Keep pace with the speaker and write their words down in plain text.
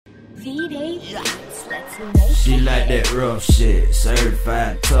V-Day Beats, let's make She it like hit. that rough shit,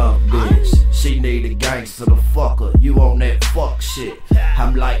 certified tough bitch. She need a gangster to fuck her, you on that fuck shit.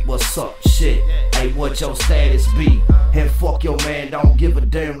 I'm like, what's up shit? Hey, what your status be? And fuck your man, don't give a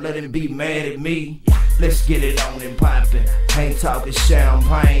damn, let him be mad at me. Let's get it on and poppin', ain't talking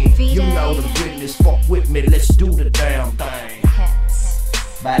champagne. You know the business, fuck with me, let's do the damn thing.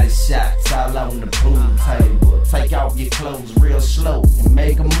 Body shots all on the pool table. Take off your clothes real slow and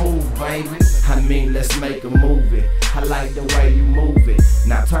make a move, baby. I mean, let's make a movie. I like the way you move it.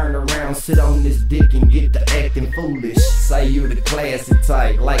 Now turn around, sit on this dick and get to acting foolish. Say you the classy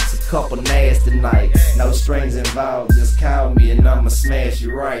type, likes a couple nasty nights. No strings involved, just call me and I'ma smash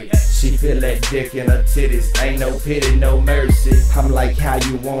you right. She feel that dick in her titties, ain't no pity, no mercy. I'm like, how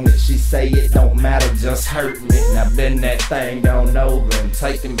you want it? She say it don't matter, just hurt me. Now bend that thing down over and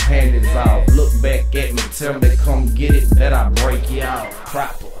take them panties off. Look back at me, tell me come get it, bet I break you out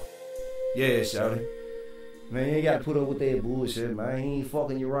proper. Yeah, shawty. Man, you ain't gotta put up with that bullshit, man. He ain't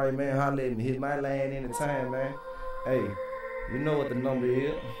fucking you right, man. Holla at me, hit my line anytime, man. Hey, you know what the number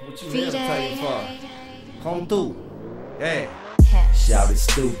is. What you hesitating for? Come through. Yeah. Shawty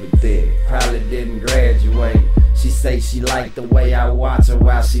stupid thick, probably didn't graduate. She say she like the way I watch her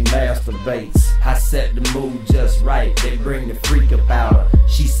while she masturbates. I set the mood just right, they bring the freak about her.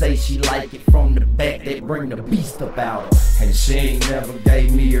 She say she like it from the back, they bring the beast about her. And she ain't never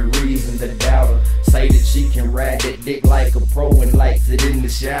gave me a reason to doubt her. Say that she can ride that dick like a pro and likes it in the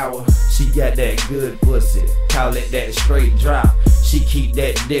shower. She got that good pussy, call it that straight drop. She keep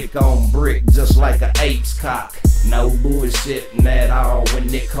that dick on brick just like a ape's cock. No bullshitting at all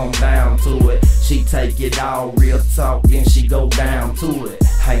when it come down to it. She take it all real talk, then she go down to it.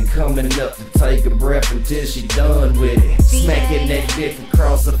 Ain't coming up to take a breath until she done with it. Smacking that dick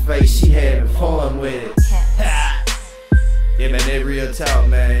across her face, she having fun with it. Yeah, man, that real talk,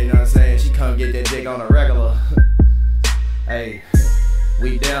 man, you know what I'm saying? She come get that dick on a regular. Hey,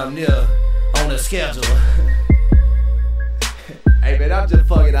 we down near on the schedule. Hey, man, I'm just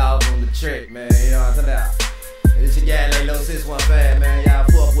fucking off on the trick, man, you know what I'm talking about? This your guy like Lil 615, man, y'all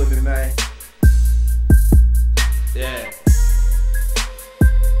fuck with me, man.